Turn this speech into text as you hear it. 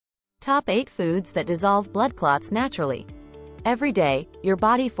Top 8 foods that dissolve blood clots naturally. Every day, your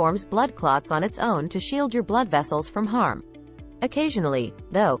body forms blood clots on its own to shield your blood vessels from harm. Occasionally,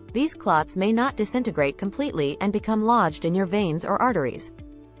 though, these clots may not disintegrate completely and become lodged in your veins or arteries.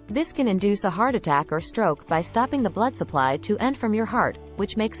 This can induce a heart attack or stroke by stopping the blood supply to and from your heart,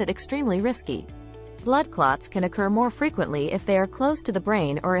 which makes it extremely risky. Blood clots can occur more frequently if they are close to the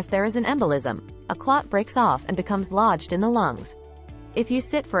brain or if there is an embolism. A clot breaks off and becomes lodged in the lungs. If you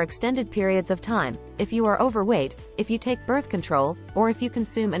sit for extended periods of time, if you are overweight, if you take birth control, or if you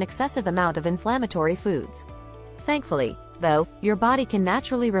consume an excessive amount of inflammatory foods. Thankfully, though, your body can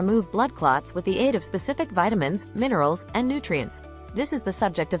naturally remove blood clots with the aid of specific vitamins, minerals, and nutrients. This is the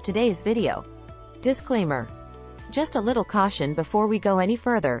subject of today's video. Disclaimer. Just a little caution before we go any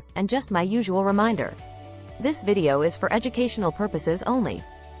further, and just my usual reminder. This video is for educational purposes only.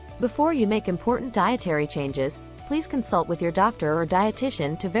 Before you make important dietary changes, please consult with your doctor or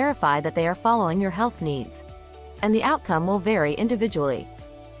dietitian to verify that they are following your health needs. And the outcome will vary individually.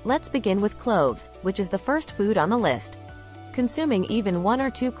 Let's begin with cloves, which is the first food on the list. Consuming even 1 or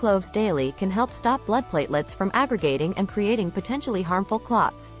 2 cloves daily can help stop blood platelets from aggregating and creating potentially harmful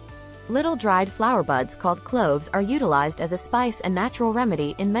clots. Little dried flower buds called cloves are utilized as a spice and natural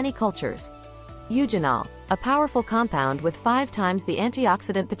remedy in many cultures. Eugenol, a powerful compound with 5 times the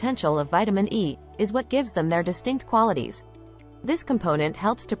antioxidant potential of vitamin E, is what gives them their distinct qualities. This component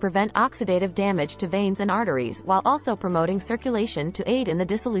helps to prevent oxidative damage to veins and arteries while also promoting circulation to aid in the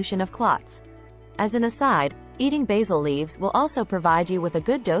dissolution of clots. As an aside, eating basil leaves will also provide you with a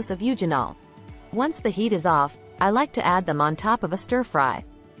good dose of eugenol. Once the heat is off, I like to add them on top of a stir-fry.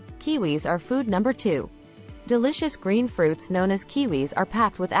 Kiwis are food number 2. Delicious green fruits known as kiwis are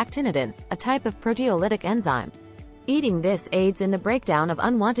packed with actinidin, a type of proteolytic enzyme. Eating this aids in the breakdown of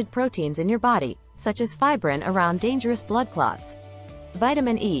unwanted proteins in your body, such as fibrin around dangerous blood clots.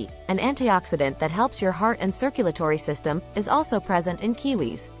 Vitamin E, an antioxidant that helps your heart and circulatory system, is also present in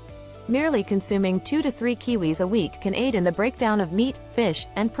kiwis. Merely consuming 2 to 3 kiwis a week can aid in the breakdown of meat, fish,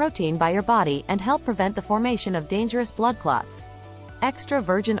 and protein by your body and help prevent the formation of dangerous blood clots. Extra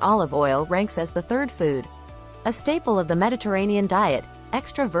virgin olive oil ranks as the third food. A staple of the Mediterranean diet,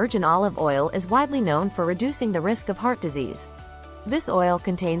 extra virgin olive oil is widely known for reducing the risk of heart disease. This oil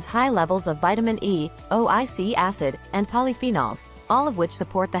contains high levels of vitamin E, oleic acid, and polyphenols, all of which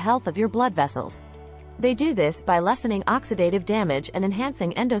support the health of your blood vessels. They do this by lessening oxidative damage and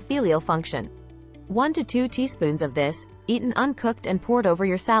enhancing endothelial function. 1 to 2 teaspoons of this, eaten uncooked and poured over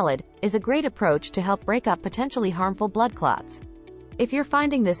your salad, is a great approach to help break up potentially harmful blood clots. If you're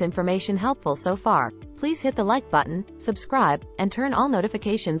finding this information helpful so far, please hit the like button, subscribe, and turn all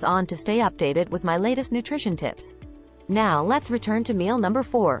notifications on to stay updated with my latest nutrition tips. Now let's return to meal number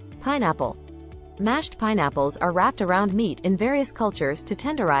 4, pineapple. Mashed pineapples are wrapped around meat in various cultures to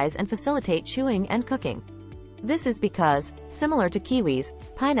tenderize and facilitate chewing and cooking. This is because, similar to kiwis,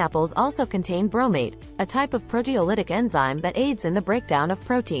 pineapples also contain bromate, a type of proteolytic enzyme that aids in the breakdown of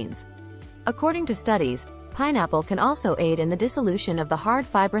proteins. According to studies, pineapple can also aid in the dissolution of the hard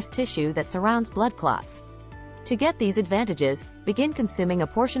fibrous tissue that surrounds blood clots. To get these advantages, begin consuming a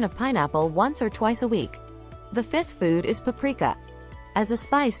portion of pineapple once or twice a week. The 5th food is paprika. As a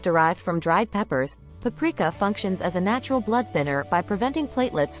spice derived from dried peppers, paprika functions as a natural blood thinner by preventing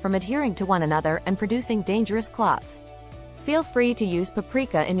platelets from adhering to one another and producing dangerous clots. Feel free to use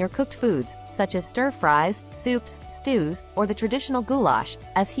paprika in your cooked foods, such as stir-fries, soups, stews, or the traditional goulash,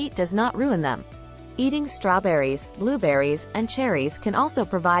 as heat does not ruin them. Eating strawberries, blueberries, and cherries can also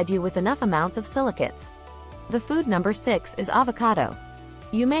provide you with enough amounts of silicates. The food number 6 is avocado.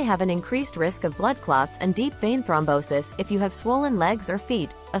 You may have an increased risk of blood clots and deep vein thrombosis if you have swollen legs or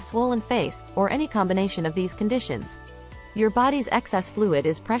feet, a swollen face, or any combination of these conditions. Your body's excess fluid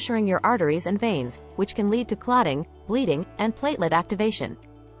is pressuring your arteries and veins, which can lead to clotting, bleeding, and platelet activation.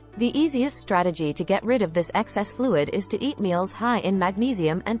 The easiest strategy to get rid of this excess fluid is to eat meals high in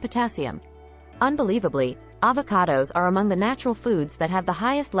magnesium and potassium. Unbelievably, avocados are among the natural foods that have the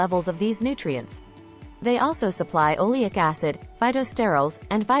highest levels of these nutrients. They also supply oleic acid, phytosterols,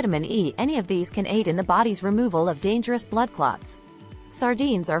 and vitamin E. Any of these can aid in the body's removal of dangerous blood clots.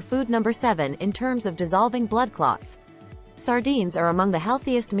 Sardines are food number 7 in terms of dissolving blood clots. Sardines are among the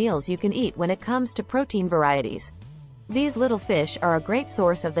healthiest meals you can eat when it comes to protein varieties. These little fish are a great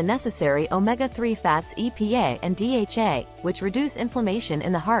source of the necessary omega-3 fats EPA and DHA, which reduce inflammation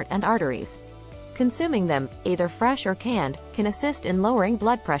in the heart and arteries. Consuming them, either fresh or canned, can assist in lowering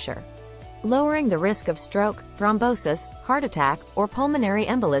blood pressure. Lowering the risk of stroke, thrombosis, heart attack, or pulmonary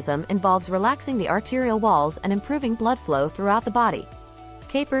embolism involves relaxing the arterial walls and improving blood flow throughout the body.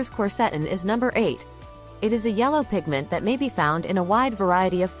 Capers quercetin is number 8. It is a yellow pigment that may be found in a wide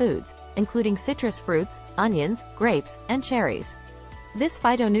variety of foods, including citrus fruits, onions, grapes, and cherries. This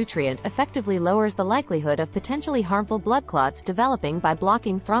phytonutrient effectively lowers the likelihood of potentially harmful blood clots developing by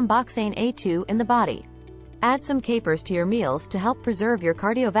blocking thromboxane A2 in the body. Add some capers to your meals to help preserve your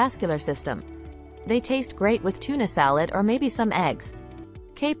cardiovascular system. They taste great with tuna salad or maybe some eggs.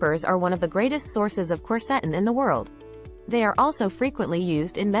 Capers are one of the greatest sources of quercetin in the world. They are also frequently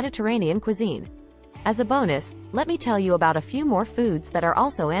used in Mediterranean cuisine. As a bonus, let me tell you about a few more foods that are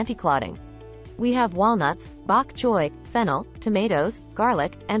also anti-clotting. We have walnuts, bok choy, fennel, tomatoes,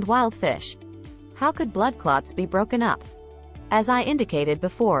 garlic, and wild fish. How could blood clots be broken up? As I indicated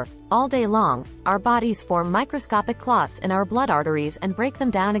before, all day long, our bodies form microscopic clots in our blood arteries and break them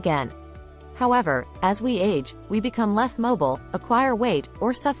down again. However, as we age, we become less mobile, acquire weight,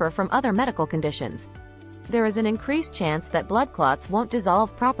 or suffer from other medical conditions. There is an increased chance that blood clots won't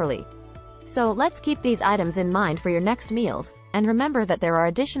dissolve properly. So let's keep these items in mind for your next meals, and remember that there are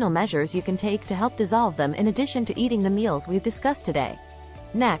additional measures you can take to help dissolve them in addition to eating the meals we've discussed today.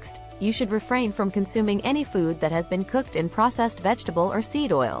 Next, you should refrain from consuming any food that has been cooked in processed vegetable or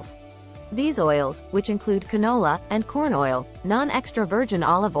seed oils. These oils, which include canola and corn oil, non-extra virgin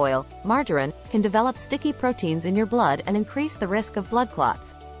olive oil, margarine, can develop sticky proteins in your blood and increase the risk of blood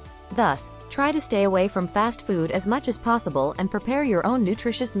clots. Thus, try to stay away from fast food as much as possible and prepare your own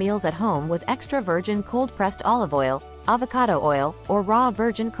nutritious meals at home with extra virgin cold-pressed olive oil, avocado oil, or raw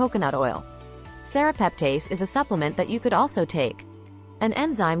virgin coconut oil. Serrapeptase is a supplement that you could also take. An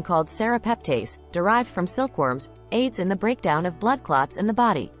enzyme called serrapeptase, derived from silkworms, aids in the breakdown of blood clots in the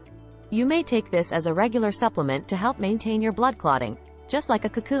body. You may take this as a regular supplement to help maintain your blood clotting, just like a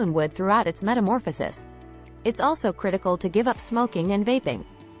cocoon would throughout its metamorphosis. It's also critical to give up smoking and vaping.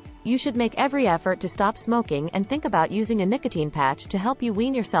 You should make every effort to stop smoking and think about using a nicotine patch to help you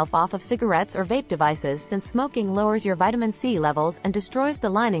wean yourself off of cigarettes or vape devices, since smoking lowers your vitamin C levels and destroys the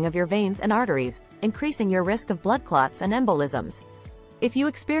lining of your veins and arteries, increasing your risk of blood clots and embolisms. If you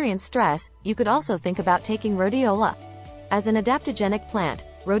experience stress, you could also think about taking rhodiola. As an adaptogenic plant,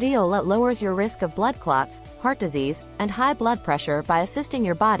 rhodiola lowers your risk of blood clots, heart disease, and high blood pressure by assisting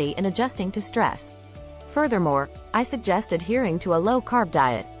your body in adjusting to stress. Furthermore, I suggest adhering to a low-carb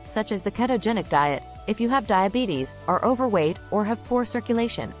diet, such as the ketogenic diet, if you have diabetes, are overweight, or have poor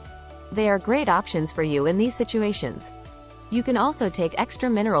circulation. They are great options for you in these situations. You can also take extra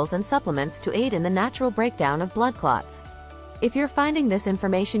minerals and supplements to aid in the natural breakdown of blood clots. If you're finding this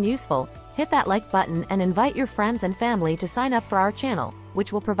information useful, hit that like button and invite your friends and family to sign up for our channel,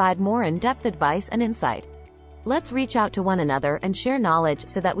 which will provide more in-depth advice and insight. Let's reach out to one another and share knowledge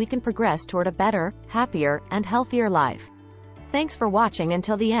so that we can progress toward a better, happier, and healthier life. Thanks for watching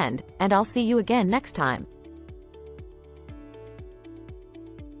until the end, and I'll see you again next time.